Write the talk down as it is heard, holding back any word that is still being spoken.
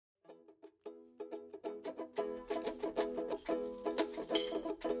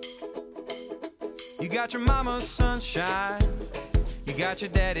You got your mama's sunshine, you got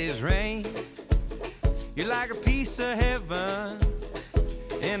your daddy's rain. You're like a piece of heaven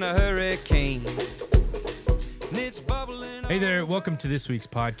in a hurricane. And it's bubbling. Hey there, welcome to this week's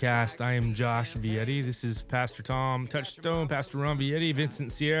podcast. I am Josh Vietti. This is Pastor Tom Touchstone, Pastor Ron Vietti,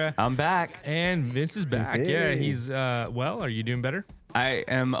 Vincent Sierra. I'm back. And Vince is back. Hey. Yeah, he's, well, are you doing better? I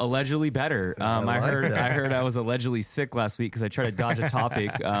am allegedly better. I heard I was allegedly sick last week because I tried to dodge a topic,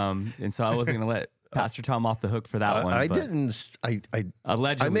 and so I wasn't going to let Pastor Tom off the hook for that one. I but didn't.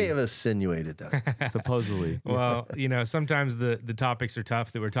 allegedly. I may have insinuated that. Supposedly. Well, you know, sometimes the topics are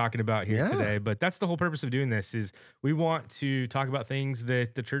tough that we're talking about here today, but that's the whole purpose of doing this is we want to talk about things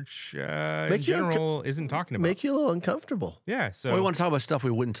that the church in general isn't talking about. Make you a little uncomfortable. Yeah, so We want to talk about stuff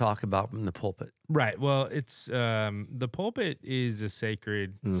we wouldn't talk about in the pulpit. right. Well, it's the pulpit is a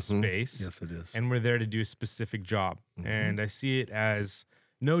sacred space. Yes, it is. And we're there to do a specific job. And I see it as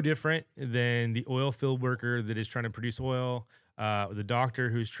no different than the oil field worker that is trying to produce oil, the doctor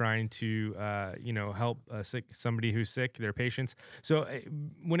who's trying to, help somebody who's sick, their patients. So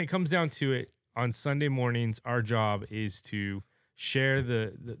when it comes down to it, on Sunday mornings, our job is to share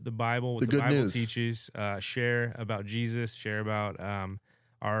the Bible, what the Bible news. teaches, share about Jesus, share about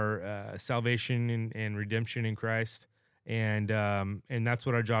our salvation and redemption in Christ. And that's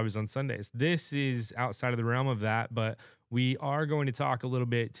what our job is on Sundays. This is outside of the realm of that, but we are going to talk a little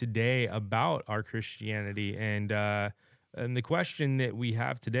bit today about our Christianity. And the question that we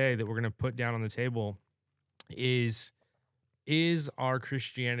have today that we're going to put down on the table is our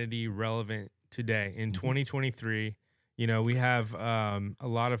Christianity relevant today in 2023? You know, we have a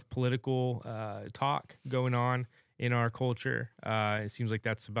lot of political talk going on in our culture. It seems like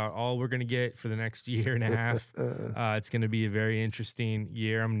that's about all we're going to get for the next year and a half. It's going to be a very interesting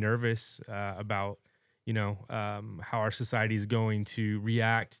year. I'm nervous about, how our society is going to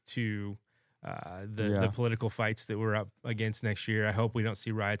react to the political fights that we're up against next year. I hope we don't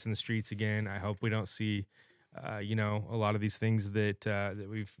see riots in the streets again. I hope we don't see, a lot of these things that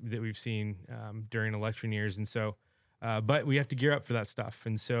we've seen during election years. And so, but we have to gear up for that stuff.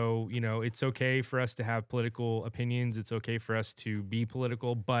 And so, it's okay for us to have political opinions. It's okay for us to be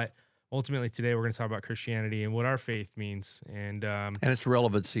political. But ultimately today we're going to talk about Christianity and what our faith means. And its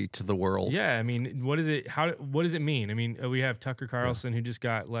relevancy to the world. Yeah. I mean, what does it mean? I mean, we have Tucker Carlson who just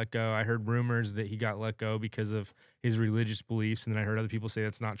got let go. I heard rumors that he got let go because of his religious beliefs. And then I heard other people say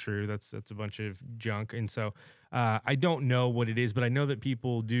that's not true. That's a bunch of junk. And so I don't know what it is, but I know that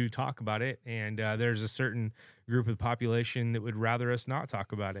people do talk about it. And there's a certain group of the population that would rather us not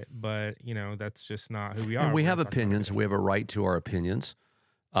talk about it. But, that's just not who we are. And we have opinions. We have a right to our opinions.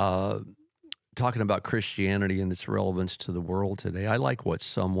 Talking about Christianity and its relevance to the world today, I like what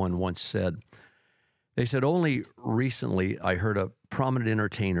someone once said. They said, only recently I heard a prominent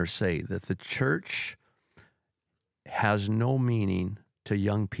entertainer say that the church has no meaning to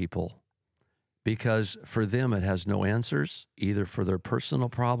young people because for them it has no answers, either for their personal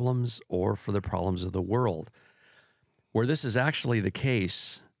problems or for the problems of the world. Where this is actually the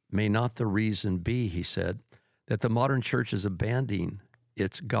case, may not the reason be, he said, that the modern church is abandoning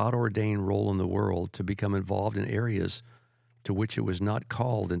its God-ordained role in the world to become involved in areas to which it was not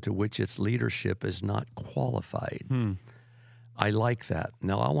called and to which its leadership is not qualified. I like that.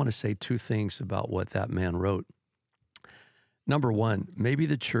 Now, I want to say two things about what that man wrote. Number one, maybe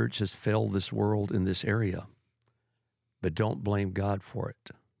the church has failed this world in this area, but don't blame God for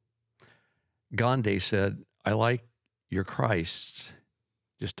it. Gandhi said, I like your Christ,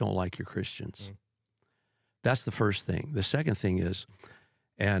 just don't like your Christians. That's the first thing. The second thing is,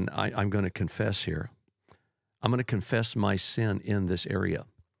 and I'm going to confess here, I'm going to confess my sin in this area.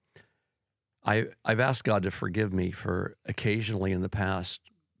 I've asked God to forgive me for occasionally in the past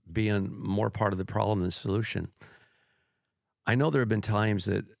being more part of the problem than the solution. I know there have been times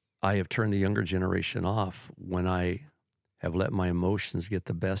that I have turned the younger generation off when I have let my emotions get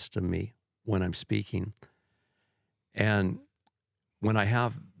the best of me when I'm speaking. And when I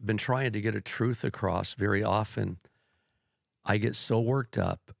have been trying to get a truth across, very often I get so worked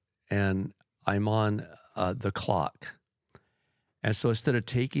up and I'm on the clock. And so instead of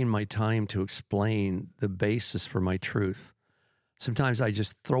taking my time to explain the basis for my truth, sometimes I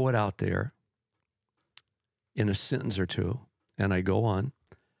just throw it out there in a sentence or two and I go on.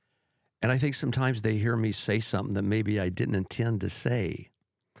 And I think sometimes they hear me say something that maybe I didn't intend to say.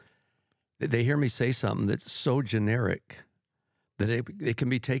 They hear me say something that's so generic that it can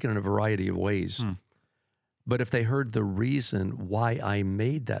be taken in a variety of ways. But if they heard the reason why I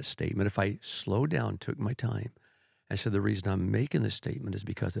made that statement, if I slowed down, took my time, and said the reason I'm making this statement is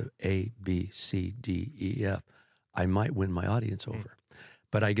because of A, B, C, D, E, F, I might win my audience over.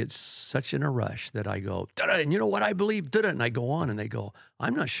 But I get such in a rush that I go, da-da, and you know what I believe, da-da, and I go on, and they go,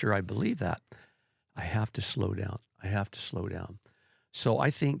 I'm not sure I believe that. I have to slow down. I have to slow down. So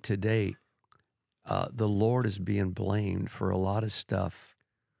I think today the Lord is being blamed for a lot of stuff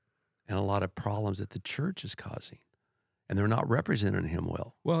and a lot of problems that the church is causing, and they're not representing him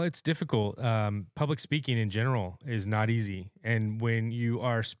well. Well, it's difficult. Public speaking in general is not easy. And when you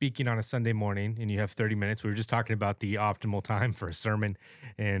are speaking on a Sunday morning and you have 30 minutes, we were just talking about the optimal time for a sermon,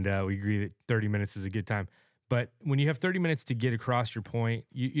 and we agree that 30 minutes is a good time. But when you have 30 minutes to get across your point,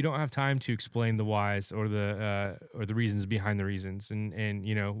 you don't have time to explain the whys or the reasons behind the reasons and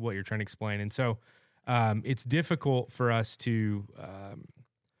you know what you're trying to explain. And so it's difficult for us to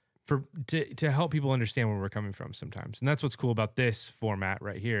help people understand where we're coming from sometimes. And that's what's cool about this format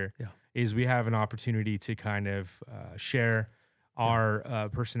right here, is we have an opportunity to kind of share our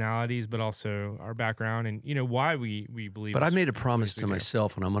personalities, but also our background and, you know, why we believe. But I made a promise to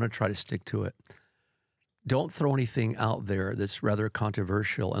myself, and I'm going to try to stick to it. Don't throw anything out there that's rather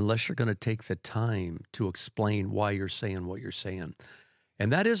controversial unless you're going to take the time to explain why you're saying what you're saying.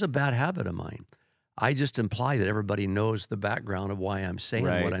 And that is a bad habit of mine. I just imply that everybody knows the background of why I'm saying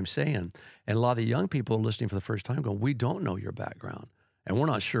what I'm saying. And a lot of the young people listening for the first time going, we don't know your background, and we're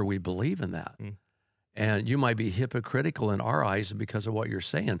not sure we believe in that. And you might be hypocritical in our eyes because of what you're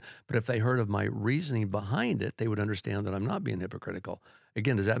saying. But if they heard of my reasoning behind it, they would understand that I'm not being hypocritical.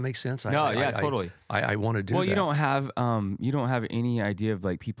 Again, does that make sense? Totally. I want to do that. Well, you don't have any idea of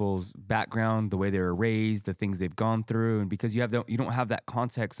like people's background, the way they were raised, the things they've gone through, and because you don't have that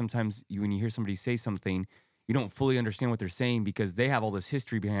context. Sometimes when you hear somebody say something, you don't fully understand what they're saying because they have all this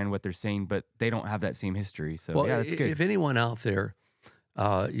history behind what they're saying, but they don't have that same history. So that's good. If anyone out there,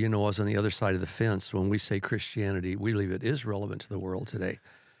 is on the other side of the fence, when we say Christianity, we believe it is relevant to the world today.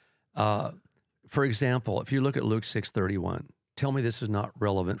 For example, if you look at Luke 6:31, tell me this is not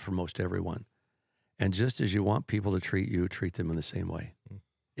relevant for most everyone. And just as you want people to treat you, treat them in the same way.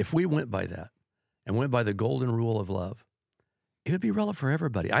 If we went by that and went by the golden rule of love, it would be relevant for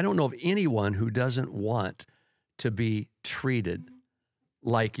everybody. I don't know of anyone who doesn't want to be treated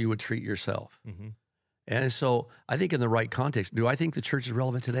like you would treat yourself. And so I think in the right context, do I think the church is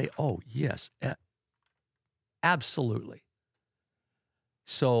relevant today? Oh, yes, absolutely.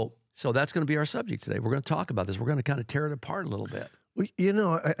 So that's going to be our subject today. We're going to talk about this. We're going to kind of tear it apart a little bit.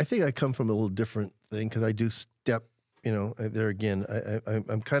 Well, I think I come from a little different thing because I do step, there again,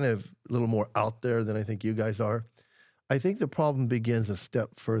 I'm kind of a little more out there than I think you guys are. I think the problem begins a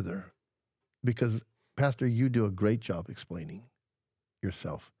step further because, Pastor, you do a great job explaining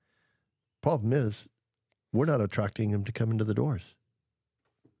yourself. Problem is, we're not attracting them to come into the doors.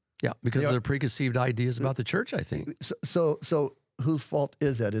 Yeah, because of their preconceived ideas about the church, I think. So whose fault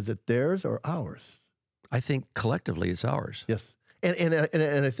is that? Is it theirs or ours? I think collectively it's ours. Yes. And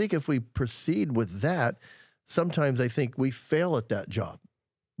I think if we proceed with that, sometimes I think we fail at that job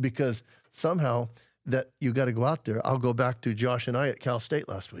because somehow that you got to go out there. I'll go back to Josh and I at Cal State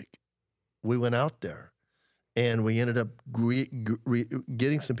last week. We went out there and we ended up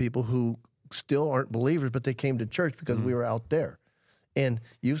getting some people who still aren't believers, but they came to church because we were out there. And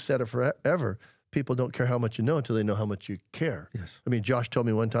you've said it forever. People don't care how much you know until they know how much you care. Yes. I mean, Josh told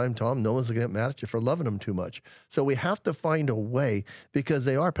me one time, Tom, no one's going to get mad at you for loving them too much. So we have to find a way because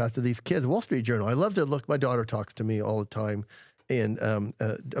they are, Pastor, these kids. Wall Street Journal, I love to look. My daughter talks to me all the time and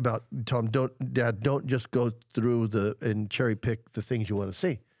about, Tom, don't just go through and cherry pick the things you want to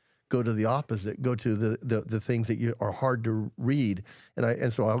see. Go to the opposite. Go to the things that are hard to read.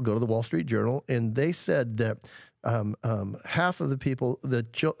 And so I'll go to the Wall Street Journal, and they said that half of the people,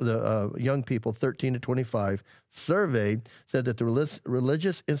 the young people, 13 to 25, surveyed, said that the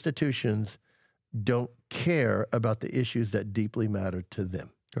religious institutions don't care about the issues that deeply matter to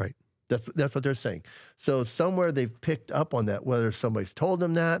them. Right. That's what they're saying. So somewhere they've picked up on that, whether somebody's told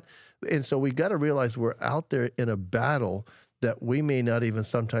them that. And so we got to realize we're out there in a battle that we may not even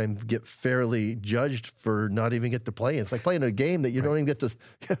sometimes get fairly judged for not even get to play in. It's like playing a game that you don't even get to,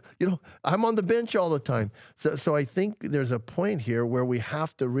 I'm on the bench all the time. So I think there's a point here where we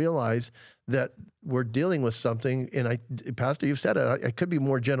have to realize that we're dealing with something, and Pastor, you've said it, it could be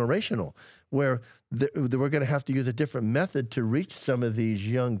more generational, where we're going to have to use a different method to reach some of these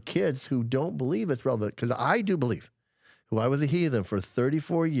young kids who don't believe it's relevant. Because I do believe, who I was a heathen for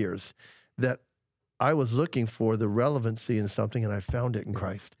 34 years, that I was looking for the relevancy in something, and I found it in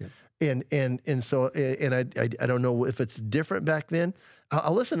Christ. Yeah. And so I don't know if it's different back then.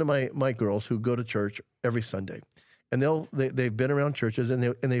 I'll listen to my girls who go to church every Sunday, and they've been around churches, and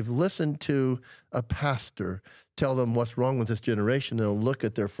they've listened to a pastor tell them what's wrong with this generation. They'll look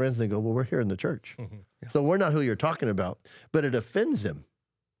at their friends and they go, "Well, we're here in the church, so we're not who you're talking about." But it offends them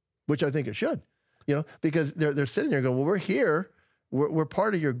which I think it should, because they're sitting there going, well, we're here. We're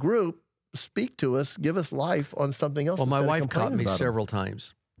part of your group. Speak to us. Give us life on something else. Well, my instead of wife caught complaining me about 'em. several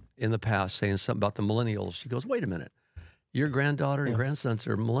times in the past saying something about the millennials. She goes, wait a minute. Your granddaughter and grandsons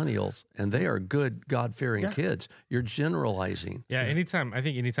are millennials, and they are good, God-fearing kids. You're generalizing. Yeah,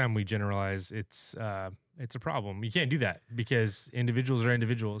 anytime we generalize, it's a problem. You can't do that because individuals are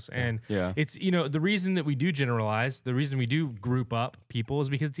individuals, and it's the reason that we do generalize, the reason we do group up people is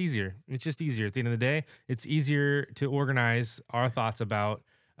because it's easier. It's just easier. At the end of the day, it's easier to organize our thoughts about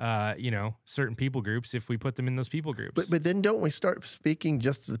certain people groups if we put them in those people groups. But then don't we start speaking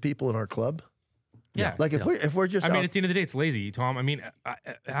just to the people in our club? Yeah. Like if we're just, I mean, at the end of the day, it's lazy, Tom. I mean,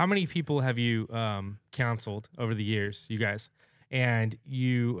 how many people have you counseled over the years, you guys? And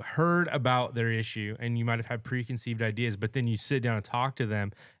you heard about their issue and you might have had preconceived ideas, but then you sit down and talk to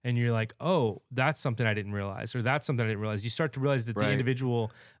them and you're like, oh, that's something I didn't realize, or that's something I didn't realize. You start to realize that the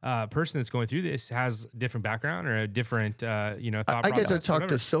individual person that's going through this has a different background or a different, thought process. I get to talk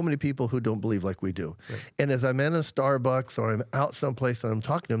to so many people who don't believe like we do. Right. And as I'm in a Starbucks or I'm out someplace and I'm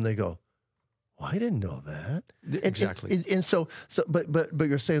talking to them, they go, well, I didn't know that. Exactly. And so, but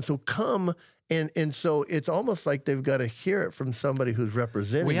you're saying, so come. And so it's almost like they've got to hear it from somebody who's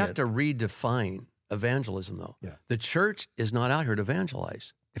representing it. We have to redefine evangelism, though. Yeah. The church is not out here to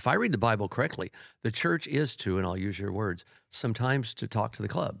evangelize. If I read the Bible correctly, the church is to, and I'll use your words, sometimes to talk to the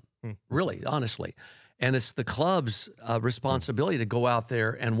club. Really, honestly. And it's the club's responsibility to go out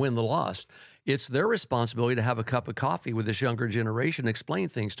there and win the lost. It's their responsibility to have a cup of coffee with this younger generation, explain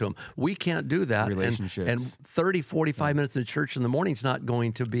things to them. We can't do that. Relationships. And 30, 45 minutes in church in the morning is not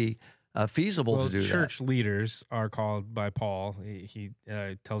going to be feasible to do church that. leaders are called by Paul. He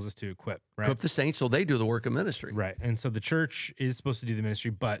tells us to equip, right? Equip the saints so they do the work of ministry. Right. And so the church is supposed to do the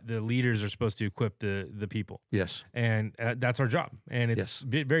ministry, but the leaders are supposed to equip the people. Yes. And that's our job. And it's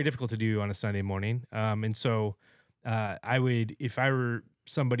very difficult to do on a Sunday morning. And so I would, if I were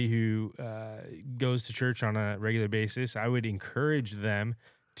somebody who goes to church on a regular basis, I would encourage them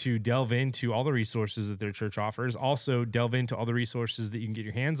to delve into all the resources that their church offers. Also, delve into all the resources that you can get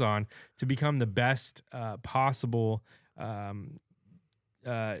your hands on to become the best possible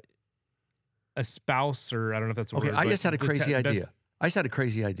a spouse, or I don't know if that's a word. Okay, I just had a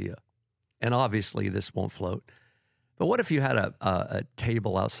crazy idea. And obviously this won't float. But what if you had a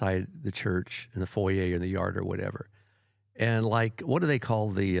table outside the church in the foyer or in the yard or whatever? And like, what do they call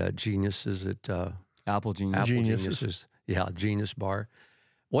the geniuses at Apple Genius? Apple Geniuses. Yeah, Genius Bar.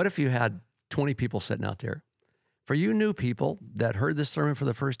 What if you had 20 people sitting out there? For you new people that heard this sermon for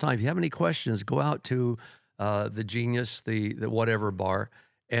the first time, if you have any questions, go out to the Genius, the whatever bar,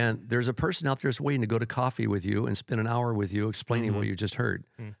 and there's a person out there that's waiting to go to coffee with you and spend an hour with you explaining what you just heard.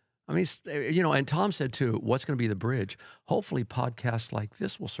 I mean, and Tom said too, what's going to be the bridge? Hopefully podcasts like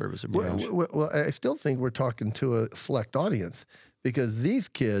this will serve as a bridge. Well, I still think we're talking to a select audience, because these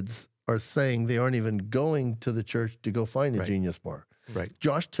kids are saying they aren't even going to the church to go find the Genius Bar. Right.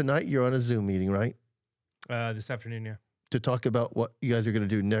 Josh, tonight you're on a Zoom meeting, right? This afternoon, yeah. To talk about what you guys are going to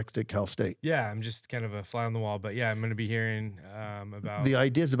do next at Cal State. Yeah, I'm just kind of a fly on the wall, but yeah, I'm going to be hearing about the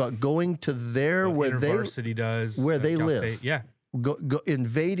ideas about going to where InterVarsity does, where they Cal live. State. Yeah. Go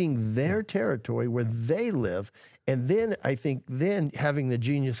invading their territory where they live, and then I think having the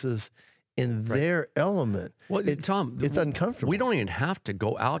geniuses in their element. Well, Tom, it's uncomfortable. We don't even have to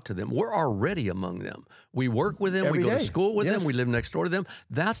go out to them. We're already among them. We work with them. Every we go day. to school with Yes. them. We live next door to them.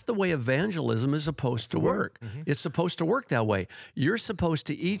 That's the way evangelism is supposed to work. It's supposed to work that way. You're supposed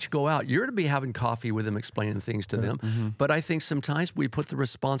to each go out. You're to be having coffee with them, explaining things to them. But I think sometimes we put the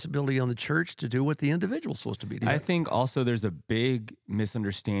responsibility on the church to do what the individual's supposed to be doing. I think also there's a big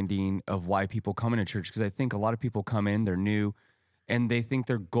misunderstanding of why people come into church, because I think a lot of people come in, they're new, and they think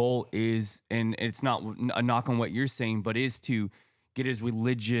their goal is, and it's not a knock on what you're saying, but is to get as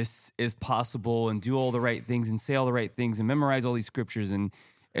religious as possible and do all the right things and say all the right things and memorize all these scriptures and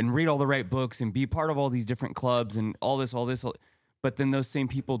read all the right books and be part of all these different clubs and all this. But then those same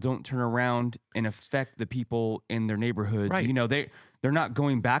people don't turn around and affect the people in their neighborhoods. Right. You know, they're not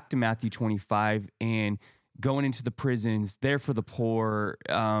going back to Matthew 25 and going into the prisons, there for the poor,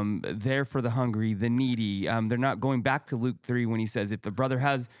 there for the hungry, the needy. They're not going back to Luke 3 when he says, if the brother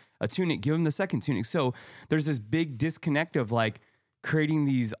has a tunic, give him the second tunic. So there's this big disconnect of like creating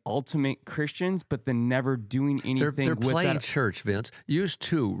these ultimate Christians, but then never doing anything They're with playing that. church, Vince. Use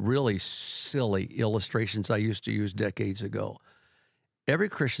two really silly illustrations I used to use decades ago. Every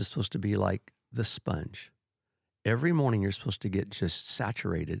Christian is supposed to be like the sponge. Every morning you're supposed to get just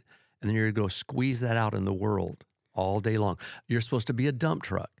saturated, and then you're going to go squeeze that out in the world. all day long. You're supposed to be a dump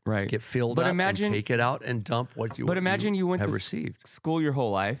truck. Right. Get filled But up imagine- and take it out and dump what you But imagine you went have to received. school your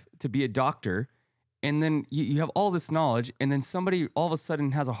whole life to be a doctor, and then you have all this knowledge, and then somebody all of a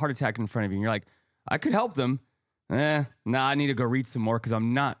sudden has a heart attack in front of you, and you're like, I could help them. I need to go read some more because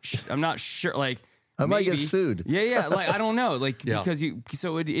I'm not sure. Like, I might get maybe. sued. Yeah. Like, I don't know. Like, Yeah. because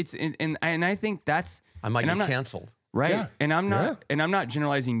it's and I think that's I might and get I'm not- canceled. right. Yeah. And I'm not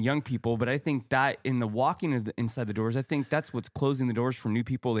generalizing young people, but I think that in the walking of inside the doors, I think that's what's closing the doors for new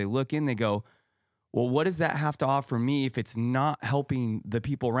people. They look in, they go, well, what does that have to offer me if it's not helping the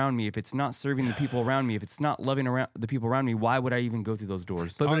people around me, if it's not serving the people around me, if it's not loving around the people around me? Why would I even go through those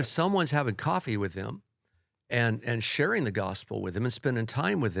doors? But if someone's having coffee with them and sharing the gospel with them and spending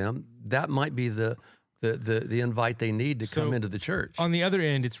time with them, that might be the invite they need to come into the church. On the other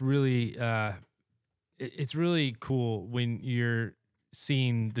end, it's really cool when you're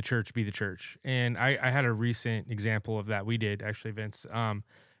seeing the church be the church. And I had a recent example of that. We did actually, Vince.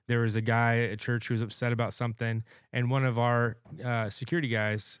 There was a guy at church who was upset about something, and one of our security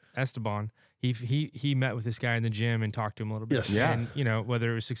guys, Esteban, he met with this guy in the gym and talked to him a little bit. Yes. Yeah. And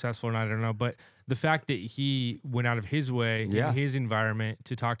whether it was successful or not, I don't know. But the fact that he went out of his way in his environment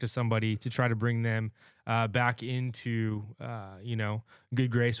to talk to somebody to try to bring them back into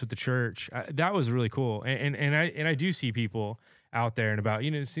good grace with the church, that was really cool. And I do see people out there and about,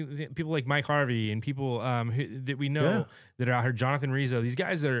 people like Mike Harvey and people that we know that are out here, Jonathan Rizzo, these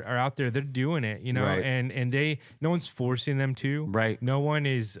guys that are out there, they're doing it, Right. and no one's forcing them to, Right. No one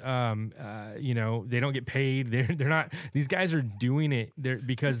is, they don't get paid. They're not, these guys are doing it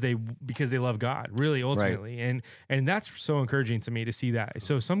because they love God, really, ultimately. And that's so encouraging to me to see that.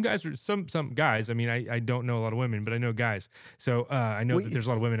 So some guys, I mean, I don't know a lot of women, but I know guys. So I know that there's a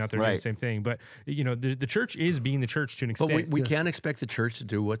lot of women out there doing the same thing, but the church is being the church to an extent. But we can't expect the church to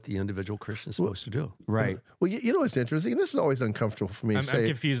do what the individual Christian is supposed to do. Right. Well, you know what's interesting? This is always uncomfortable for me to I'm say.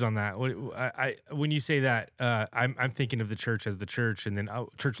 confused on that. When you say that, I'm thinking of the church as the church, and then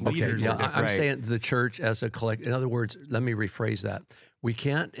church leaders. Yeah, are different. I'm saying the church as a collect. In other words, let me rephrase that. We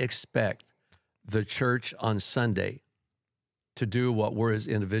can't expect the church on Sunday to do what we're as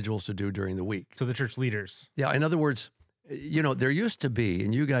individuals to do during the week. So the church leaders. Yeah, in other words, there used to be,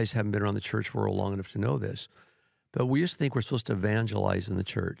 and you guys haven't been around the church world long enough to know this, but we used to think we're supposed to evangelize in the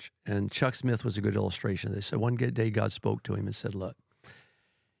church. And Chuck Smith was a good illustration. They said one day God spoke to him and said, look,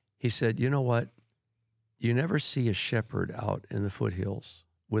 he said, you know what? You never see a shepherd out in the foothills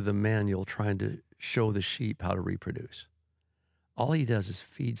with a manual trying to show the sheep how to reproduce. All he does is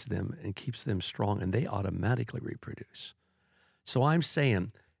feeds them and keeps them strong, and they automatically reproduce. So I'm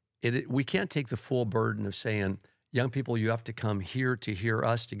saying we can't take the full burden of saying, young people, you have to come here to hear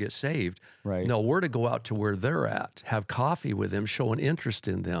us to get saved. Right. No, we're to go out to where they're at, have coffee with them, show an interest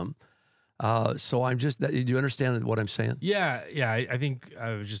in them. So I'm just, do you understand what I'm saying? Yeah. I think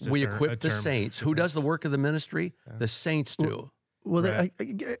just We equip the saints. Who does the work of the ministry? The saints do. Well, Right.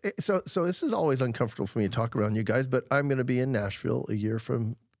 so this is always uncomfortable for me to talk around you guys, but I'm going to be in Nashville a year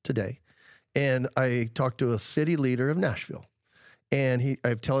from today, and I talked to a city leader of Nashville, and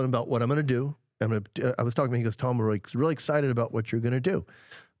I'm telling him about what I'm going to do. I was talking to him. He goes, "Tom, we're really excited about what you're going to do,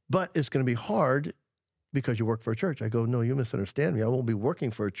 but it's going to be hard because you work for a church." I go, "No, you misunderstand me. I won't be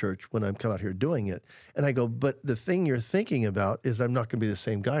working for a church when I'm come out here doing it." And I go, "But the thing you're thinking about is I'm not going to be the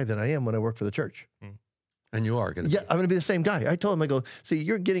same guy that I am when I work for the church." And you are going to Yeah, I'm going to be the same guy. I told him, I go, "See,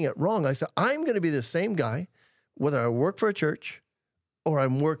 you're getting it wrong." I said, "I'm going to be the same guy, whether I work for a church or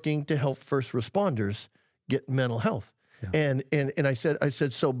I'm working to help first responders get mental health." Yeah. And I said,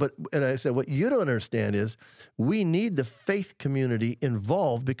 what you don't understand is we need the faith community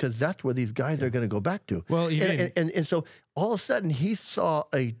involved because that's where these guys are going to go back to. Well, and so all of a sudden he saw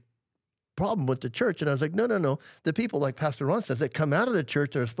a problem with the church. And I was like, no. The people, like Pastor Ron says, that come out of the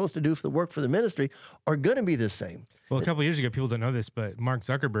church that are supposed to do the work for the ministry are going to be the same. Well, a couple of years ago, people don't know this, but Mark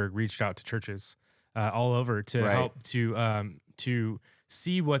Zuckerberg reached out to churches all over to help to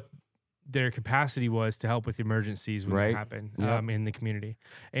see what their capacity was to help with emergencies when they happen in the community.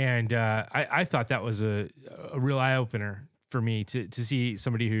 And I thought that was a real eye-opener for me to see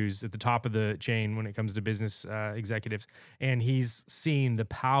somebody who's at the top of the chain when it comes to business executives, and he's seen the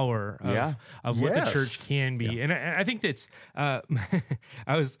power of what the church can be. And I think that's I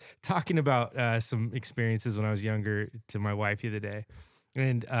was talking about some experiences when I was younger to my wife the other day,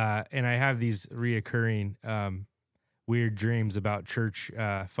 and I have these reoccurring weird dreams about church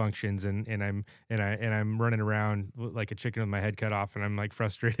functions, and I'm running around like a chicken with my head cut off, and I'm like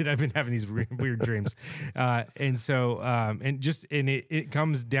frustrated. I've been having these weird dreams, and it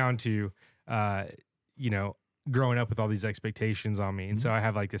comes down to growing up with all these expectations on me, and so I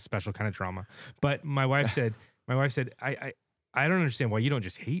have like this special kind of trauma. But my wife said, My wife said, I don't understand why you don't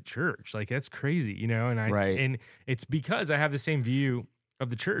just hate church. Like, that's crazy, you know? Right. And it's because I have the same view of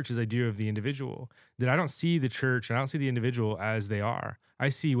the church as I do of the individual, that I don't see the church and I don't see the individual as they are. I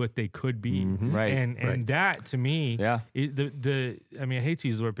see what they could be. Right. And that to me, Yeah. I mean, I hate to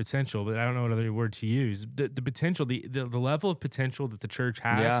use the word potential, but I don't know what other word to use. The potential, the level of potential that the church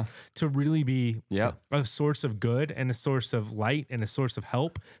has to really be Yep. a source of good and a source of light and a source of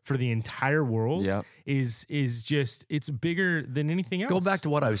help for the entire world Yep. is just, it's bigger than anything else. Go back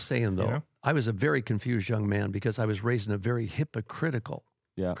to what I was saying, though. You know? I was a very confused young man because I was raised in a very hypocritical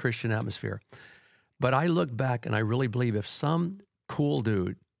Yeah. Christian atmosphere. But I look back and I really believe if some cool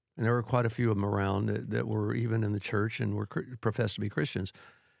dude, and there were quite a few of them around that were even in the church and were professed to be Christians,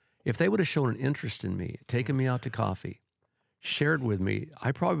 if they would have shown an interest in me, taken me out to coffee, shared with me,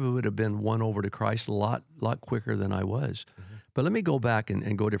 I probably would have been won over to Christ a lot quicker than I was. But let me go back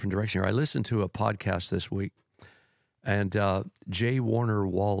and go a different direction here. I listened to a podcast this week, and J. Warner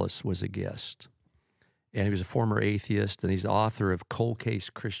Wallace was a guest. And he was a former atheist, and he's the author of Cold Case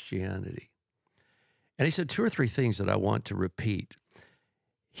Christianity. And he said 2 or 3 things that I want to repeat.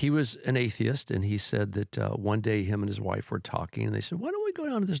 He was an atheist, and he said that one day him and his wife were talking, and they said, "Why don't we go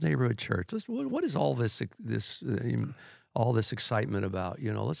down to this neighborhood church? What is all this excitement about?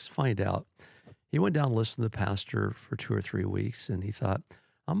 You know, let's find out." He went down and listened to the pastor for 2 or 3 weeks, and he thought,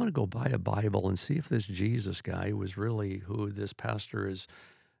 "I'm going to go buy a Bible and see if this Jesus guy was really who this pastor is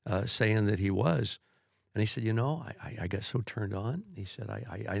saying that he was." And he said, "You know, I got so turned on." He said,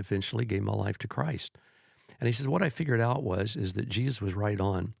 I eventually gave my life to Christ. And he says, what I figured out is that Jesus was right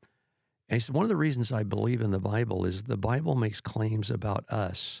on. And he said, one of the reasons I believe in the Bible is the Bible makes claims about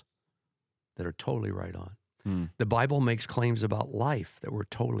us that are totally right on. The Bible makes claims about life that we're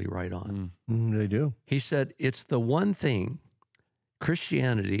totally right on. They do. He said, it's the one thing,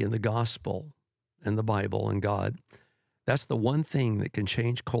 Christianity and the gospel and the Bible and God, that's the one thing that can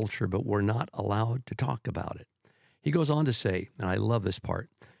change culture, but we're not allowed to talk about it. He goes on to say, and I love this part,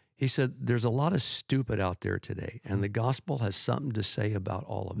 he said, there's a lot of stupid out there today, and the gospel has something to say about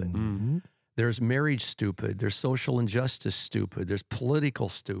all of it. There's marriage stupid, there's social injustice stupid, there's political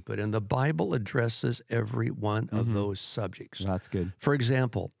stupid, and the Bible addresses every one of those subjects. That's good. For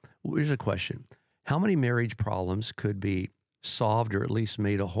example, here's a question. How many marriage problems could be solved or at least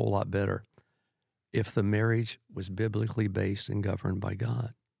made a whole lot better if the marriage was biblically based and governed by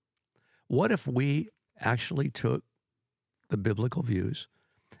God? What if we actually took the biblical views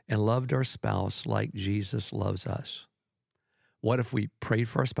and loved our spouse like Jesus loves us? What if we prayed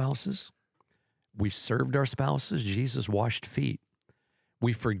for our spouses? We served our spouses. Jesus washed feet.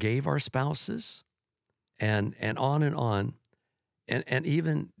 We forgave our spouses, and on, and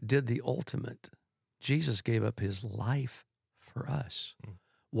even did the ultimate. Jesus gave up his life for us.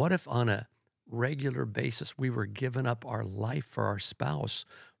 What if on a regular basis we were giving up our life for our spouse?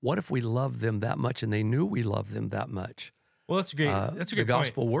 What if we loved them that much and they knew we loved them that much? Well, that's a great. That's a good The point.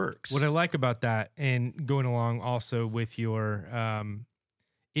 gospel works. What I like about that, and going along also with your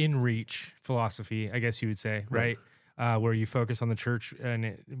in reach philosophy, I guess you would say, right? Where you focus on the church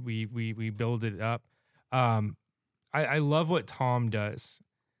and we build it up. I love what Tom does.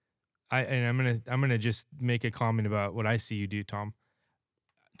 I'm gonna just make a comment about what I see you do, Tom.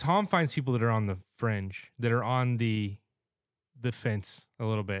 Tom finds people that are on the fringe, that are on the fence a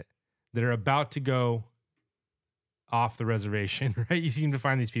little bit, that are about to go off the reservation, right? You seem to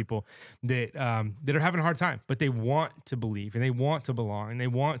find these people that are having a hard time, but they want to believe and they want to belong and they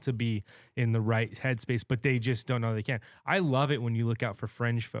want to be in the right headspace, but they just don't know they can. I love it when you look out for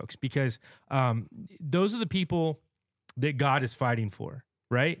fringe folks, because those are the people that God is fighting for,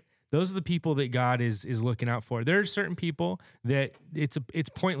 right? Those are the people that God is looking out for. There are certain people that it's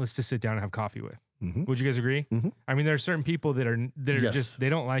pointless to sit down and have coffee with. Would you guys agree? I mean, there are certain people that are Yes. just, they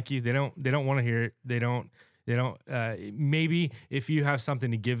don't like you. They don't want to hear it. They don't, maybe if you have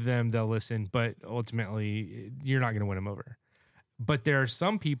something to give them, they'll listen, but ultimately you're not going to win them over. But there are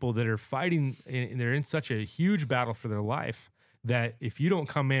some people that are fighting, and they're in such a huge battle for their life that if you don't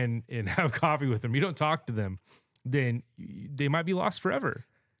come in and have coffee with them, you don't talk to them, then they might be lost forever,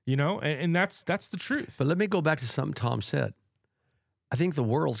 you know? And that's the truth. But let me go back to something Tom said. I think the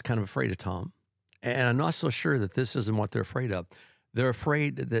world's kind of afraid of Tom. And I'm not so sure that this isn't what they're afraid of. They're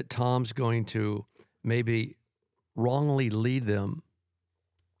afraid that Tom's going to maybe wrongly lead them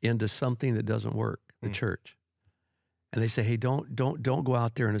into something that doesn't work, the church. And they say, hey, don't go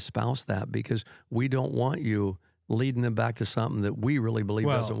out there and espouse that, because we don't want you leading them back to something that we really believe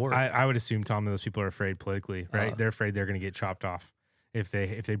doesn't work. I would assume, Tom, that those people are afraid politically, right? They're afraid they're going to get chopped off. if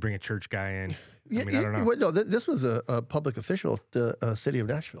they bring a church guy in. Yeah, I mean, I don't know. well, no, this was a public official at the city of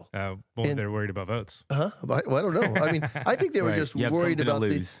Nashville. Well, and- they're worried about votes. Well, I don't know. I mean, I think they were Right. just You have worried something to about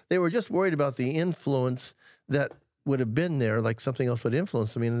lose. they were just worried about the influence that would have been there, like something else would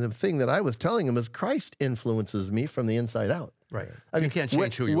influence me. And the thing that I was telling them is Christ influences me from the inside out. Right. I mean, you can't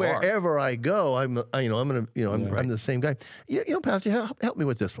change who you are. wherever I go, I'm Right. I'm the same guy. You know, Pastor, help me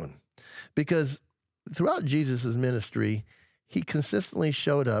with this one, because throughout Jesus' ministry, he consistently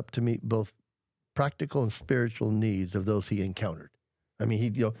showed up to meet both practical and spiritual needs of those he encountered. I mean,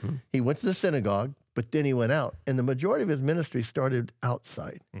 he went to the synagogue, but then he went out, and the majority of his ministry started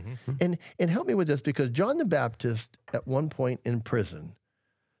outside. Mm-hmm. And help me with this, because John the Baptist, at one point in prison,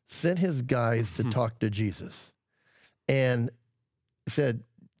 sent his guys to talk to Jesus, and said,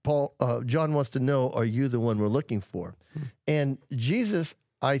 John wants to know, are you the one we're looking for? And Jesus,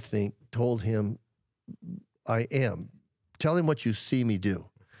 I think, told him, I am. Tell him what you see me do.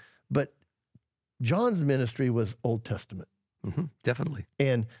 But John's ministry was Old Testament. Definitely.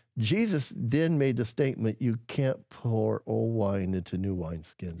 And Jesus then made the statement, you can't pour old wine into new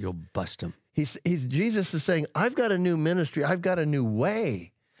wineskins. You'll bust him. Jesus is saying, I've got a new ministry. I've got a new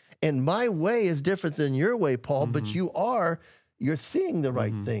way. And my way is different than your way, Paul, but you're seeing the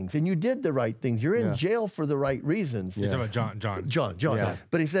right things, and you did the right things. You're in jail for the right reasons. You're talking about John. John. Yeah.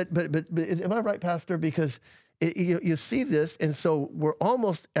 But he said, but am I right, Pastor? Because you see this, and so we're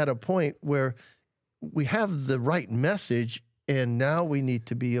almost at a point where we have the right message, and now we need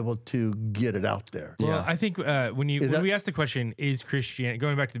to be able to get it out there. Well, Yeah. I think when we ask the question, is Christianity,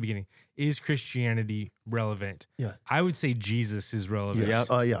 going back to the beginning, is Christianity relevant? Yeah. I would say Jesus is relevant. Yes.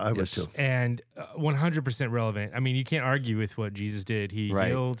 Yeah, I would Yes. too. And 100% relevant. I mean, you can't argue with what Jesus did. He Right.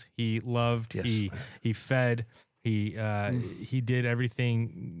 healed, he loved, Yes. he fed, he did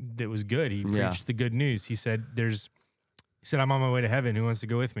everything that was good. He Yeah. preached the good news. He said, I'm on my way to heaven. Who wants to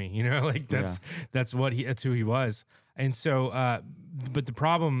go with me? You know, like that's who he was. And so, but the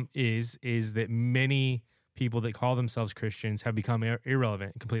problem is that many people that call themselves Christians have become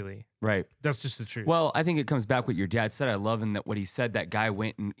irrelevant completely. Right. That's just the truth. Well, I think it comes back what your dad said. I love in that what he said. That guy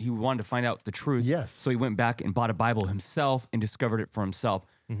went and he wanted to find out the truth. Yes. So he went back and bought a Bible himself and discovered it for himself.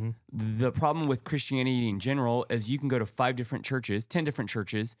 The problem with Christianity in general is you can go to 10 different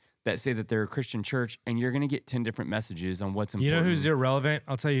churches that say that they're a Christian church, and you're going to get 10 different messages on what's important. You know who's irrelevant?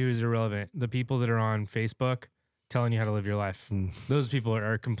 I'll tell you who's irrelevant. The people that are on Facebook telling you how to live your life. Those people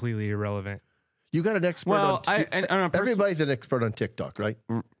are completely irrelevant. You got an expert Well, on everybody's an expert on TikTok, right?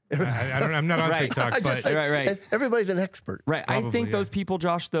 I'm not on Right. TikTok, I just but say, Right. everybody's an expert. Right. I Probably, think yeah. those people,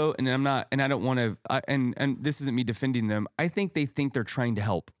 Josh, though, and I'm not, and I don't want to, and this isn't me defending them. I think they think they're trying to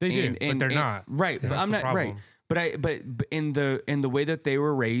help. They do, but they're not. Right. But That's I'm the not right. problem. But in the way that they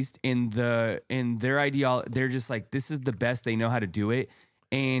were raised, in their ideology, they're just like, this is the best they know how to do it.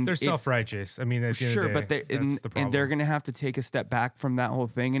 And they're it's- self-righteous. I mean, at the end Sure, of the but day, that's the problem. and they're going to have to take a step back from that whole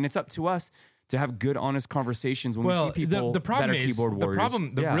thing, and it's up to us to have good, honest conversations when we see people the problem that are is keyboard warriors.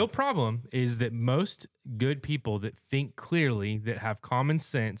 the real problem is that most good people that think clearly, that have common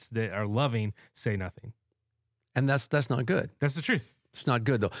sense, that are loving, say nothing. And that's not good. That's the truth. It's not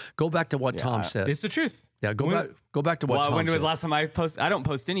good though. Go back to what Tom said. It's the truth. Yeah, go back to what Well, Tom when said. was the last time I post? I don't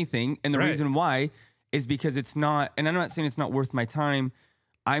post anything, and the Right. reason why is because it's not. And I'm not saying it's not worth my time.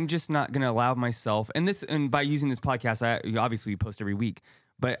 I'm just not going to allow myself. And by using this podcast, obviously we post every week,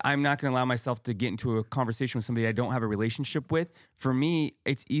 but I'm not going to allow myself to get into a conversation with somebody I don't have a relationship with. For me,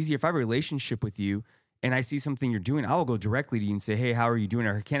 it's easier if I have a relationship with you and I see something you're doing, I will go directly to you and say, hey, how are you doing?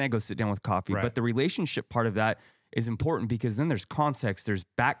 Or can I go sit down with coffee? Right. But the relationship part of that is important because then there's context, there's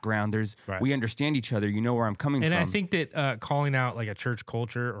background, Right. we understand each other. You know where I'm coming And from. I think that calling out like a church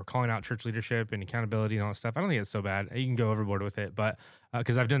culture or calling out church leadership and accountability and all that stuff, I don't think it's so bad. You can go overboard with it, but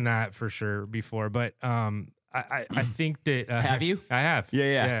because I've done that for sure before. But I think that Have you? I have.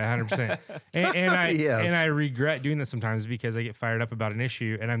 Yeah. 100%. And I Yes. and I regret doing that sometimes because I get fired up about an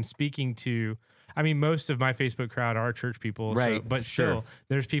issue and I'm speaking to. I mean, most of my Facebook crowd are church people, Right, but sure. still,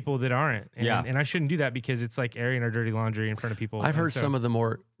 there's people that aren't. And, Yeah. and I shouldn't do that because it's like airing our dirty laundry in front of people. I've And heard so- some of the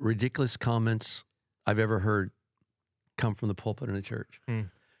more ridiculous comments I've ever heard come from the pulpit in a church.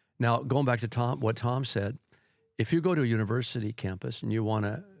 Now, going back to what Tom said, if you go to a university campus and you want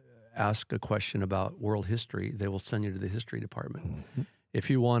to ask a question about world history, they will send you to the history department. If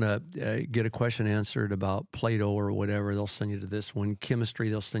you want to get a question answered about Plato or whatever, they'll send you to this one. Chemistry,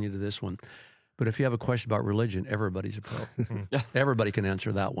 they'll send you to this one. But if you have a question about religion, everybody's a pro. Everybody can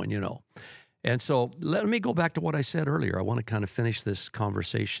answer that one, you know. And so let me go back to what I said earlier. I want to kind of finish this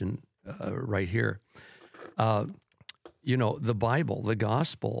conversation right here. You know, the Bible, the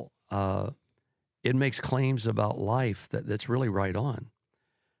gospel, it makes claims about life that's really right on.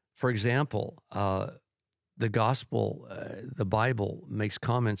 For example, the gospel, the Bible makes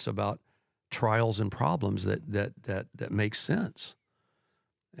comments about trials and problems that make sense.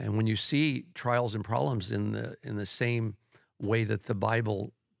 And when you see trials and problems in the same way that the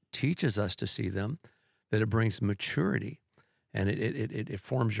Bible teaches us to see them, that it brings maturity and it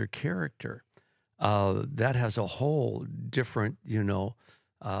forms your character. That has a whole different,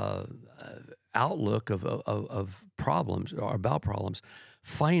 outlook of problems or about problems.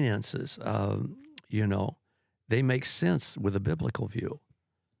 Finances, they make sense with a biblical view.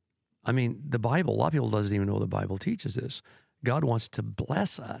 I mean, the Bible, a lot of people doesn't even know the Bible teaches this. God wants to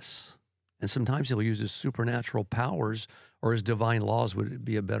bless us. And sometimes he'll use his supernatural powers or his divine laws would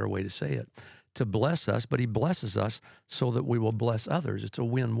be a better way to say it, to bless us, but he blesses us so that we will bless others. It's a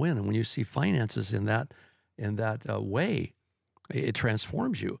win-win. And when you see finances in that way, it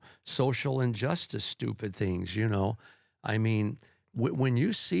transforms you. Social injustice, stupid things, I mean, when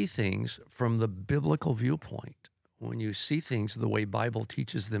you see things from the biblical viewpoint, when you see things the way Bible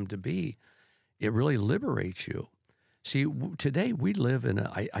teaches them to be, it really liberates you. See, today we live in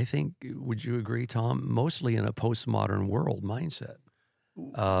I think, would you agree, Tom, mostly in a postmodern world mindset.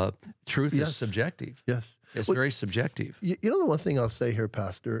 Truth is subjective. Yes. It's very subjective. The one thing I'll say here,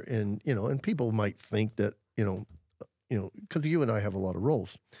 Pastor, and people might think that, because you and I have a lot of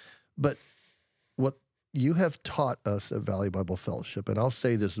roles, but what you have taught us at Valley Bible Fellowship, and I'll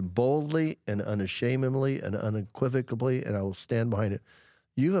say this boldly and unashamedly and unequivocally, and I will stand behind it.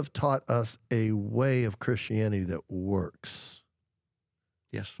 You have taught us a way of Christianity that works.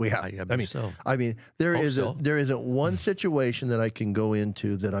 Yes, we have. I mean, there isn't one situation that I can go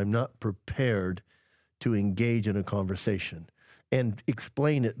into that I'm not prepared to engage in a conversation and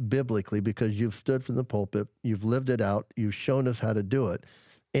explain it biblically, because you've stood from the pulpit, you've lived it out, you've shown us how to do it.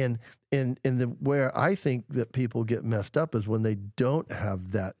 And where I think that people get messed up is when they don't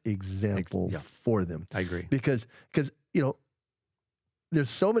have that example for them. I agree. Because there's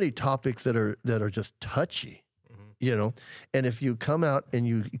so many topics that are just touchy, and if you come out and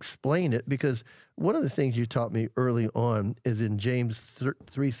you explain it, because one of the things you taught me early on is in James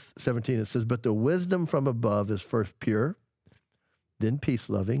 3:17, it says, "But the wisdom from above is first pure, then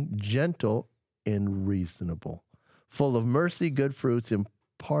peace-loving, gentle, and reasonable, full of mercy, good fruits,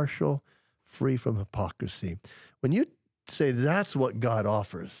 impartial, free from hypocrisy." When you say that's what God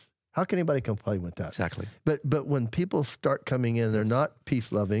offers, how can anybody complain with that? Exactly. But when people start coming in, they're not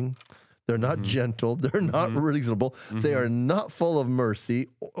peace-loving, they're not gentle, they're not reasonable, they are not full of mercy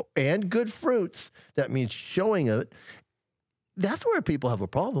and good fruits. That means showing it. That's where people have a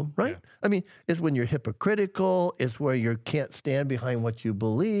problem, right? Yeah. I mean, it's when you're hypocritical. It's where you can't stand behind what you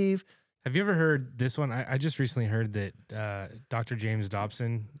believe. Have you ever heard this one? I just recently heard that Dr. James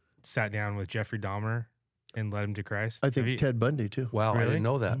Dobson sat down with Jeffrey Dahmer and led him to Christ. I think Ted Bundy too. Wow, really? I didn't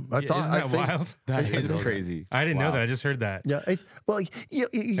know that. Isn't that wild? That is crazy. I didn't know that. I just heard that. Yeah. How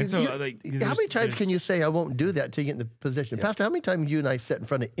many times can you say I won't do that until you get in the position? Yeah. Pastor, how many times you and I sit in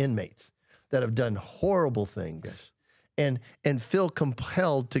front of inmates that have done horrible things? Yes. And feel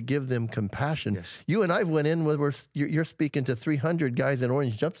compelled to give them compassion. Yes. You and I went in with you're speaking to 300 guys in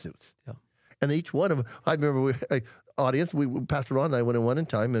orange jumpsuits. Yeah. And each one of them, I remember Pastor Ron and I went in one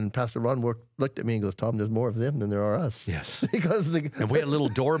time, and Pastor Ron looked at me and goes, "Tom, there's more of them than there are us." Yes. And we had a little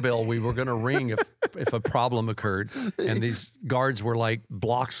doorbell we were going to ring if a problem occurred, and these guards were like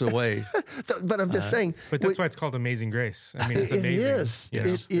blocks away. But I'm just saying. But that's why it's called Amazing Grace. I mean, it's amazing. It is.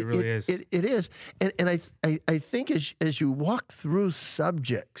 Yes, it really is. It is. And I think as you walk through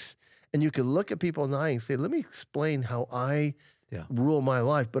subjects, and you can look at people in the eye and say, "Let me explain how I rule my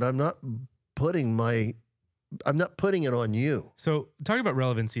life," but I'm not putting it on you. So talking about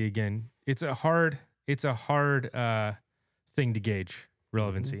relevancy again, it's a hard thing to gauge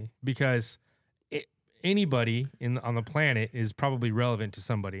relevancy, because anybody on the planet is probably relevant to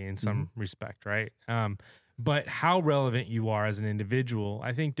somebody in some respect, right? But how relevant you are as an individual,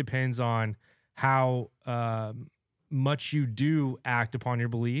 I think, depends on how much you do act upon your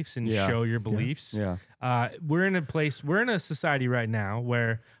beliefs and show your beliefs. Yeah. We're in a society right now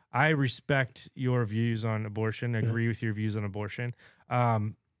where I respect your views on abortion, agree with your views on abortion.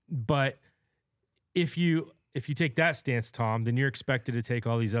 But if you take that stance, Tom, then you're expected to take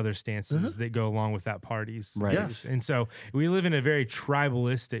all these other stances that go along with that party's right. views. And so we live in a very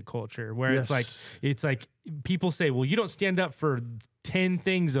tribalistic culture where it's like people say, well, you don't stand up for 10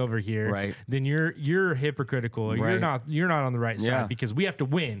 things over here, right? Then you're hypocritical. Or right. you're not on the right side because we have to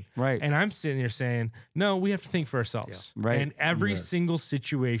win. Right. And I'm sitting there saying, no, we have to think for ourselves. Yeah. Right. And every single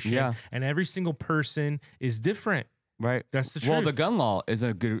situation and every single person is different. Right. That's the Well, the truth. gun law is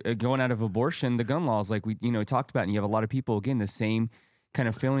a good going out of abortion. The gun law is like we talked about, and you have a lot of people again the same kind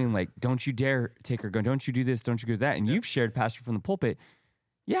of feeling like, don't you dare take her gun, don't you do this, don't you do that. And you've shared, Pastor, from the pulpit.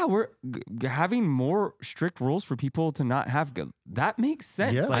 Yeah, we're having more strict rules for people to not have gun. That makes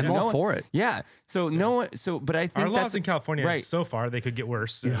sense. Yeah. I'm all for it. Yeah. So no one. So, but I think Our laws that's in California, right. so far, they could get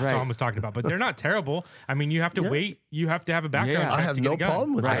worse, as Right. Tom was talking about, but they're not terrible. I mean, you have to wait. You have to have a background Yeah. check I have to get no a gun.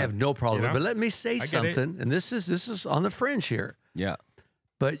 problem with I that. have no problem. You know? But let me say get it. something, and this is on the fringe here. Yeah.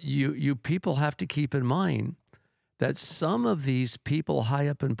 But you people have to keep in mind that some of these people high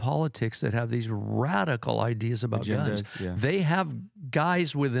up in politics that have these radical ideas about guns, Agendas, yeah. they have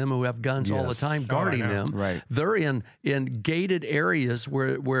guys with them who have guns all the Yes. time guarding know. them. Right. They're in gated areas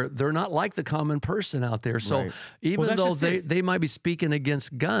where they're not like the common person out there. So Right. even that's though just it. they might be speaking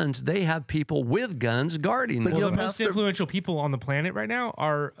against guns, they have people with guns guarding But them. you Well, know, the most Pastor- influential people on the planet right now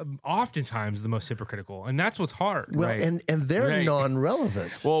are oftentimes the most hypocritical, and that's what's hard. Well, Right. and they're Right.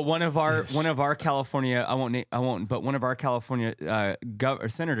 non-relevant. Well, one of our California, but one of our California or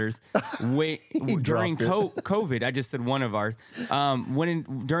senators, during COVID, I just said one of ours,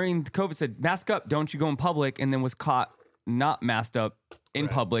 during COVID said mask up, don't you go in public, and then was caught not masked up in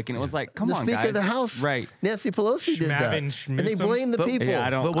public, and it was like, come The on, Speaker guys, of the House, right? Nancy Pelosi did that, Schmavin, and they schmoozum. blame the But- people. Yeah, I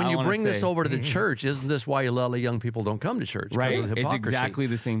don't. But when I you wanna bring this say- over to the church, isn't this why a lot of young people don't come to church? Because Right. of the It's hypocrisy. exactly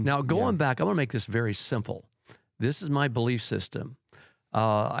the same. Now, going yeah. back, I'm going to make this very simple. This is my belief system.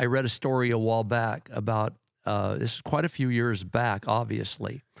 I read a story a while back about, this is quite a few years back,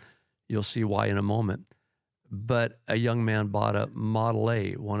 obviously. You'll see why in a moment. But a young man bought a Model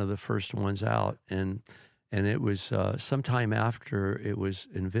A, one of the first ones out, and it was sometime after it was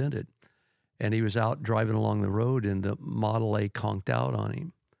invented. And he was out driving along the road, and the Model A conked out on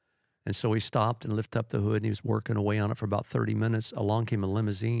him. And so he stopped and lifted up the hood, and he was working away on it for about 30 minutes. Along came a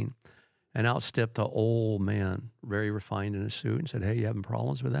limousine, and out stepped an old man, very refined in a suit, and said, "Hey, you having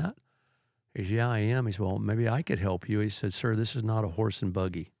problems with that?" He said, "Yeah, I am." He said, "Well, maybe I could help you." He said, "Sir, this is not a horse and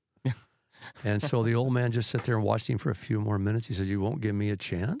buggy." And so the old man just sat there and watched him for a few more minutes. He said, "You won't give me a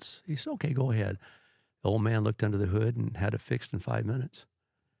chance?" He said, "Okay, go ahead." The old man looked under the hood and had it fixed in 5 minutes.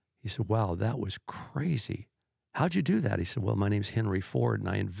 He said, "Wow, that was crazy. How'd you do that?" He said, "Well, my name's Henry Ford, and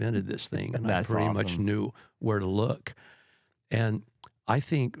I invented this thing, and I That's pretty much awesome. knew where to look." And I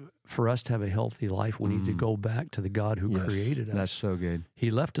think for us to have a healthy life, we need to go back to the God who Yes, created us. That's so good.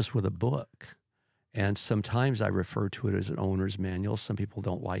 He left us with a book. And sometimes I refer to it as an owner's manual. Some people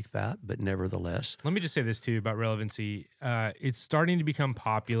don't like that, but nevertheless. Let me just say this too about relevancy. It's starting to become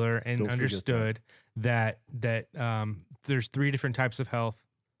popular and Don't forget understood that there's 3 different types of health: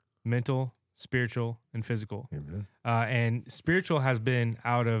 mental, spiritual, and physical. Amen. And spiritual has been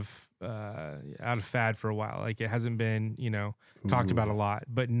out of fad for a while. Like, it hasn't been talked about a lot,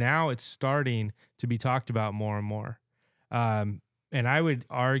 but now it's starting to be talked about more and more. And I would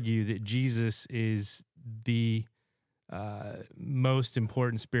argue that Jesus is the most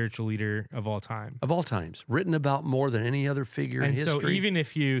important spiritual leader of all time. Of all times, written about more than any other figure in And so history. even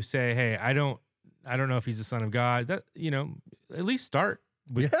if you say, "Hey, I don't know if he's the son of God," that at least start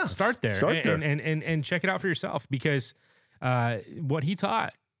there, Start there. and check it out for yourself, because what he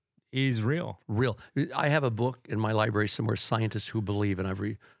taught is real. Real. I have a book in my library somewhere, Scientists Who Believe, and I've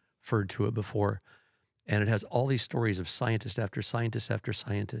referred to it before. And it has all these stories of scientist after scientist after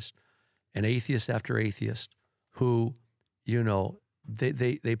scientist, and atheist after atheist who,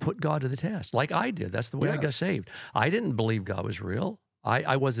 they put God to the test, like I did. That's the way I got Yes. saved. I didn't believe God was real.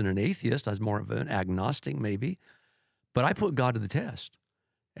 I wasn't an atheist. I was more of an agnostic maybe, but I put God to the test.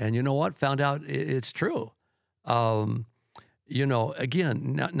 And you know what? Found out it's true. Again,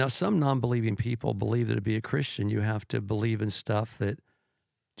 now some non-believing people believe that to be a Christian, you have to believe in stuff that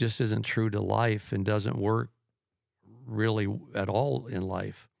just isn't true to life and doesn't work really at all in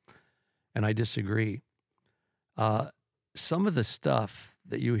life. And I disagree. Some of the stuff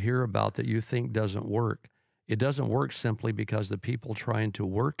that you hear about that you think doesn't work, it doesn't work simply because the people trying to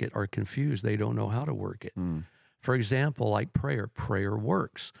work it are confused. They don't know how to work it. For example, like prayer. Prayer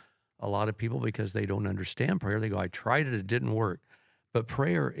works. A lot of people, because they don't understand prayer, they go, "I tried it, it didn't work." But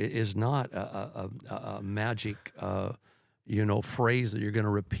prayer is not a magic phrase that you're going to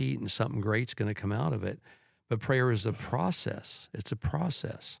repeat and something great's going to come out of it. But prayer is a process. It's a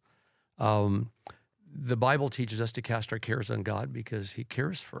process. The Bible teaches us to cast our cares on God because he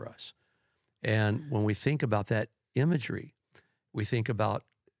cares for us. And when we think about that imagery, we think about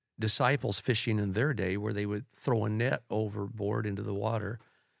disciples fishing in their day where they would throw a net overboard into the water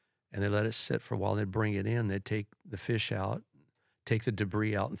and they let it sit for a while. They'd bring it in. They'd take the fish out, take the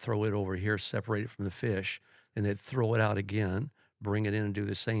debris out and throw it over here, separate it from the fish. And they'd throw it out again, bring it in and do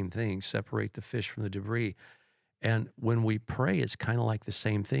the same thing, separate the fish from the debris. And when we pray, it's kind of like the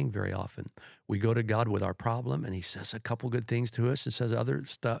same thing very often. We go to God with our problem, and he says a couple good things to us and says other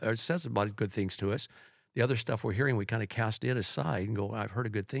stuff, or says about good things to us. The other stuff we're hearing, we kind of cast it aside and go, I've heard a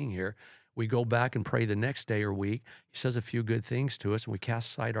good thing here. We go back and pray the next day or week. He says a few good things to us, and we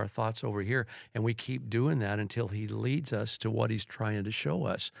cast aside our thoughts over here, and we keep doing that until he leads us to what he's trying to show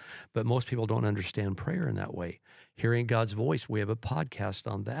us. But most people don't understand prayer in that way. Hearing God's voice, we have a podcast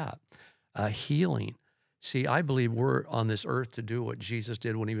on that. Healing. See, I believe we're on this earth to do what Jesus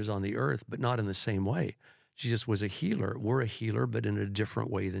did when he was on the earth, but not in the same way. Jesus was a healer. We're a healer, but in a different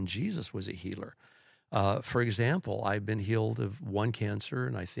way than Jesus was a healer. For example, I've been healed of one cancer,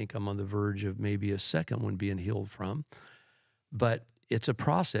 and I think I'm on the verge of maybe a second one being healed from. But it's a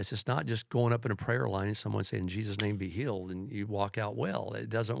process. It's not just going up in a prayer line and someone saying, in Jesus' name be healed, and you walk out well. It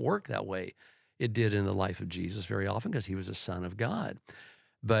doesn't work that way. It did in the life of Jesus very often because he was a son of God.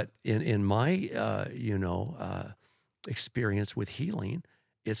 But in my, experience with healing,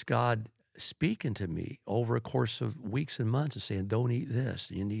 it's God speaking to me over a course of weeks and months and saying, don't eat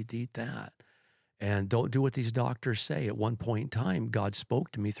this, you need to eat that. And don't do what these doctors say. At one point in time, God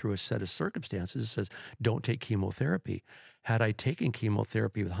spoke to me through a set of circumstances. It says, don't take chemotherapy. Had I taken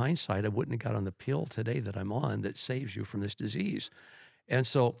chemotherapy with hindsight, I wouldn't have got on the pill today that I'm on that saves you from this disease. And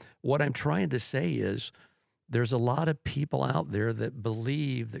so what I'm trying to say is there's a lot of people out there that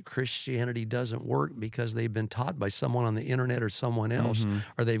believe that Christianity doesn't work because they've been taught by someone on the internet or someone else,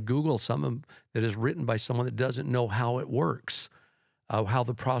 or they've Googled something that is written by someone that doesn't know how it works. How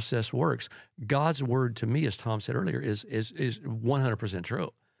the process works. God's word to me, as Tom said earlier, is 100%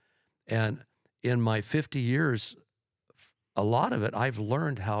 true. And in my 50 years, a lot of it, I've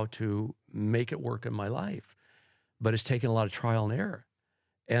learned how to make it work in my life. But it's taken a lot of trial and error.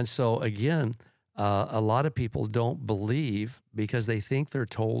 And so, again, a lot of people don't believe because they think they're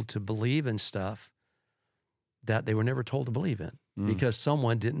told to believe in stuff that they were never told to believe in because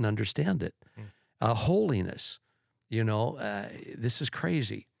someone didn't understand it. Holiness. This is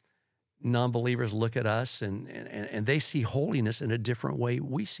crazy. Non-believers look at us and they see holiness in a different way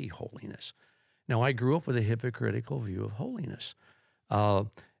we see holiness. Now, I grew up with a hypocritical view of holiness.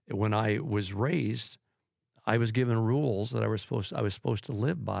 When I was raised, I was given rules that I was supposed to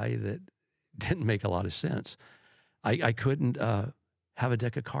live by that didn't make a lot of sense. I couldn't have a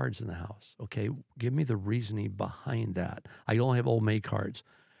deck of cards in the house. Okay, give me the reasoning behind that. I only have old May cards.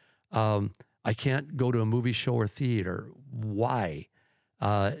 I can't go to a movie show or theater. Why?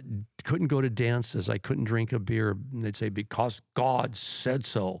 Couldn't go to dances. I couldn't drink a beer. And they'd say, because God said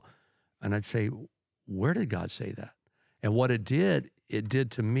so. And I'd say, where did God say that? And what it did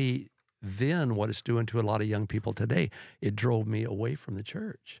to me then what it's doing to a lot of young people today. It drove me away from the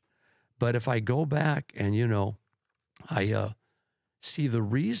church. But if I go back and, I see the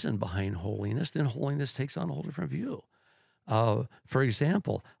reason behind holiness, then holiness takes on a whole different view. For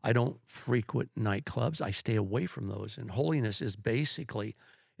example, I don't frequent nightclubs. I stay away from those. And holiness is basically,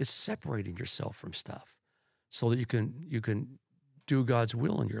 it's separating yourself from stuff so that you can do God's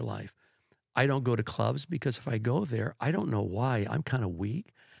will in your life. I don't go to clubs because if I go there, I don't know why. I'm kind of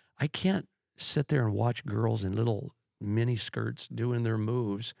weak. I can't sit there and watch girls in little mini skirts doing their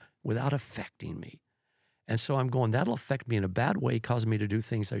moves without affecting me. And so I'm going, that'll affect me in a bad way, cause me to do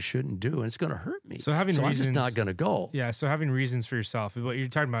things I shouldn't do, and it's going to hurt me. So having reasons, I'm just not going to go. Yeah, so having reasons for yourself. What you're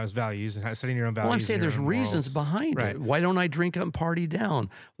talking about is values and setting your own values. Well, I'm saying there's reasons behind right. it. Why don't I drink up and party down?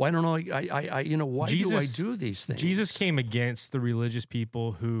 Why don't why do I do these things? Jesus came against the religious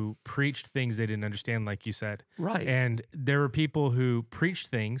people who preached things they didn't understand, like you said. Right. And there were people who preached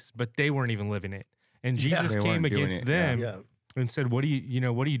things, but they weren't even living it. And Jesus came against them. And said, "What are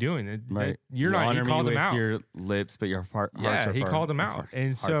you doing? Right. You're not." He called them out. Your lips, but your hearts are he far, called them out.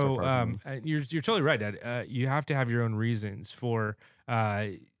 And so you're totally right, Dad. You have to have your own reasons for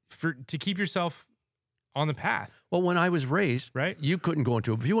to keep yourself on the path. Well, when I was raised, right, you couldn't go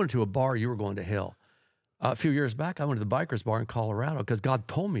into. If you went to a bar, you were going to hell. A few years back, I went to the bikers bar in Colorado because God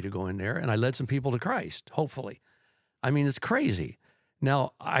told me to go in there, and I led some people to Christ. Hopefully, I mean, it's crazy.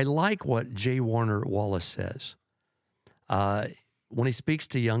 Now, I like what J. Warner Wallace says. When he speaks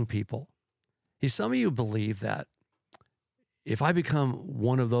to young people, some of you believe that if I become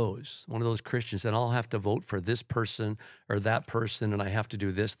one of those Christians, then I'll have to vote for this person or that person, and I have to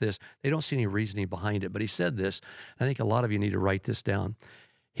do this. They don't see any reasoning behind it. But he said this, I think a lot of you need to write this down.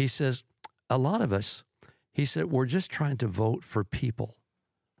 He says, a lot of us, he said, we're just trying to vote for people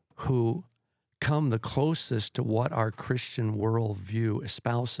who come the closest to what our Christian worldview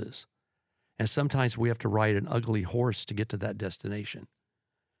espouses. And sometimes we have to ride an ugly horse to get to that destination.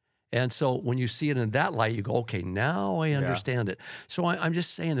 And so when you see it in that light, you go, okay, now I understand it. So I'm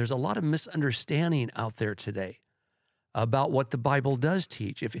just saying there's a lot of misunderstanding out there today. about what the Bible does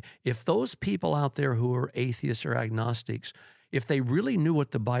teach. If those people out there who are atheists or agnostics, if they really knew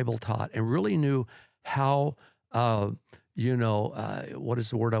what the Bible taught and really knew how, what is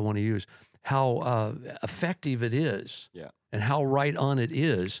the word I want to use? How effective it is, and how right on it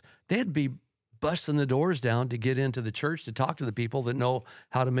is, they'd be busting the doors down to get into the church to talk to the people that know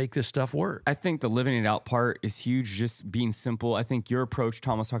how to make this stuff work. I think the living it out part is huge, just being simple. I think your approach,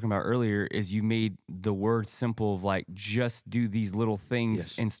 Tom was talking about earlier, is you made the word simple of like, just do these little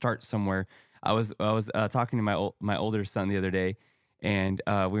things and start somewhere. I was talking to my older son the other day, and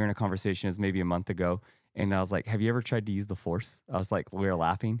we were in a conversation, it was maybe a month ago, and I was like, have you ever tried to use the Force? I was like, we were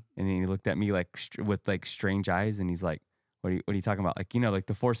laughing, and then he looked at me like with like strange eyes, and he's like, what are you talking about? Like, like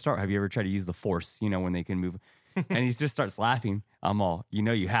the Force Star. Have you ever tried to use the Force, when they can move? And he just starts laughing. I'm all,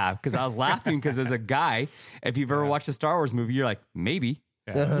 you have. Because I was laughing because as a guy, if you've ever watched a Star Wars movie, you're like, maybe.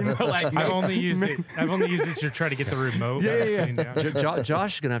 Yeah. I've only used it to try to get the remote.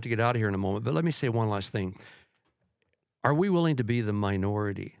 Josh is going to have to get out of here in a moment, but let me say one last thing. Are we willing to be the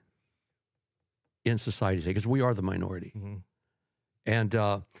minority in society today? Because we are the minority. Mm-hmm.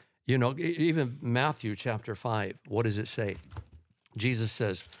 And, even Matthew chapter 5, what does it say? Jesus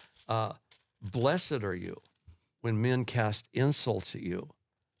says, blessed are you when men cast insults at you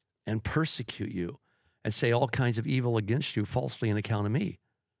and persecute you and say all kinds of evil against you falsely on account of me.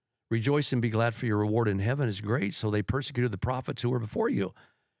 Rejoice and be glad, for your reward in heaven is great. So they persecuted the prophets who were before you.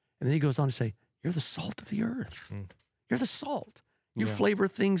 And then he goes on to say, you're the salt of the earth. You're the salt. You flavor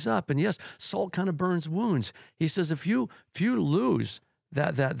things up. And yes, salt kind of burns wounds. He says, if you lose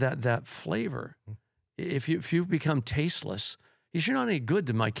that flavor, if you become tasteless, you're not any good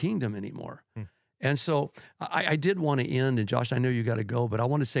to my kingdom anymore. And so I did want to end, and Josh, I know you got to go, but I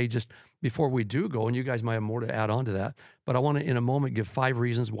want to say just before we do go, and you guys might have more to add on to that, but I want to in a moment give 5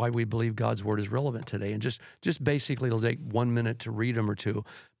 reasons why we believe God's word is relevant today. And just basically it'll take 1 minute to read them or two.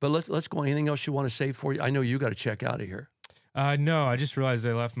 But let's go. Anything else you want to say for you? I know you got to check out of here. No, I just realized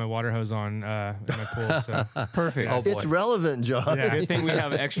I left my water hose on in my pool. So perfect. Oh, boy. It's relevant, John. Yeah. Good thing we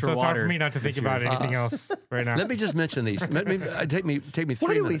have extra so it's water. hard for me not to think about anything else right now. Let me just mention these. Take me 3 minutes.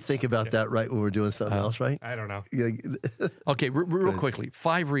 Why do we think about that right when we're doing something else, right? I don't know. Okay, real quickly,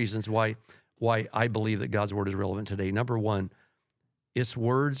 5 reasons why I believe that God's word is relevant today. Number 1, its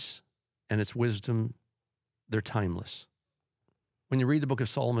words and its wisdom, they're timeless. When you read the book of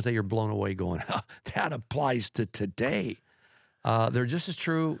Solomon today, you're blown away going, that applies to today. They're just as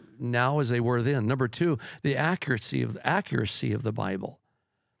true now as they were then. Number 2, the accuracy of the Bible.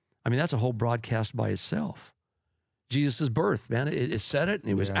 I mean, that's a whole broadcast by itself. Jesus' birth, man, it said it, and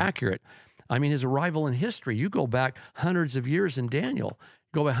it was accurate. I mean, his arrival in history, you go back hundreds of years in Daniel,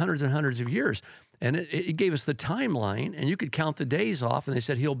 go back hundreds and hundreds of years, and it gave us the timeline, and you could count the days off, and they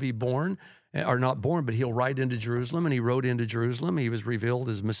said he'll be born, or not born, but he'll ride into Jerusalem, and he rode into Jerusalem. He was revealed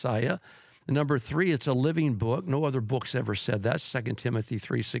as Messiah. And number 3, it's a living book. No other book's ever said that. 2 Timothy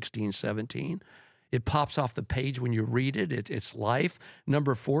 3:16, 17. It pops off the page when you read it. It's life.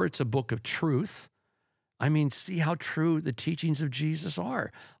 Number 4, it's a book of truth. I mean, see how true the teachings of Jesus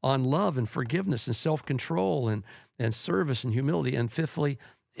are on love and forgiveness and self-control and service and humility. And 5thly,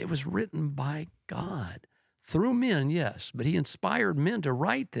 it was written by God. Through men, yes, but he inspired men to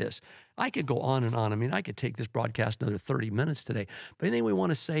write this. I could go on and on. I mean, I could take this broadcast another 30 minutes today. But anything we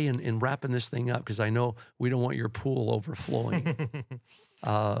want to say in wrapping this thing up, because I know we don't want your pool overflowing.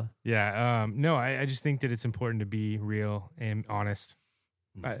 No, I just think that it's important to be real and honest.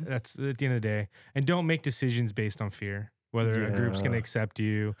 That's at the end of the day. And don't make decisions based on fear, whether a group's going to accept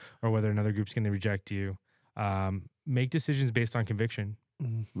you or whether another group's going to reject you. Make decisions based on conviction.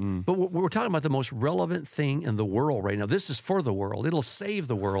 Mm. But we're talking about the most relevant thing in the world right now. This is for the world. It'll save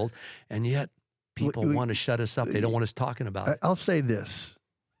the world. And yet people want to shut us up. They don't want us talking about it. I'll say this.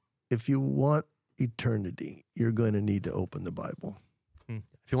 If you want eternity, you're going to need to open the Bible.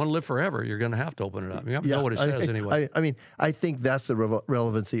 If you want to live forever, you're going to have to open it up. You have to know what it says anyway. I mean, I think that's the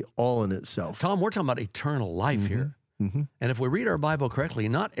relevancy all in itself. Tom, we're talking about eternal life here. Mm-hmm. And if we read our Bible correctly,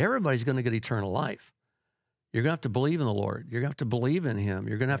 not everybody's going to get eternal life. You're going to have to believe in the Lord. You're going to have to believe in him.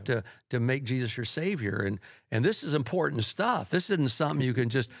 You're going to have to make Jesus your Savior. And this is important stuff. This isn't something you can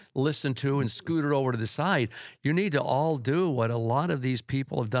just listen to and scoot it over to the side. You need to all do what a lot of these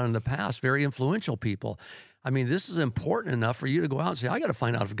people have done in the past, very influential people. I mean, this is important enough for you to go out and say, I got to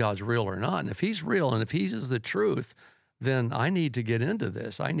find out if God's real or not. And if he's real and if he is the truth, then I need to get into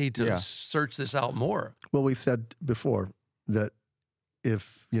this. I need to search this out more. Well, we've said before that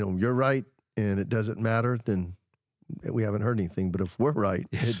if you're right, and it doesn't matter, then we haven't heard anything. But if we're right,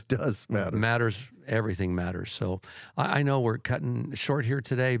 it does matter. Matters. Everything matters. So I know we're cutting short here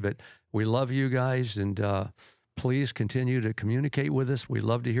today, but we love you guys. And please continue to communicate with us. We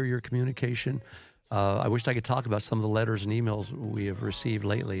love to hear your communication. I wish I could talk about some of the letters and emails we have received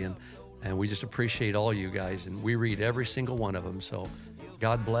lately, and we just appreciate all you guys, and we read every single one of them. So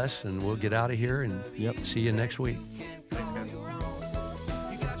God bless, and we'll get out of here and see you next week. Thanks, guys.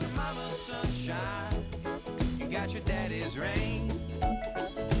 You got your mama's sunshine, you got your daddy's rain.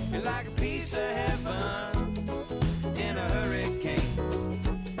 You're like a piece of heaven in a hurricane,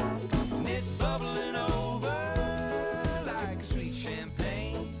 and it's bubbling over like sweet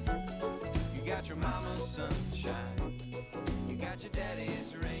champagne. You got your mama's sunshine, you got your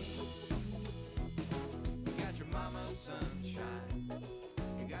daddy's rain.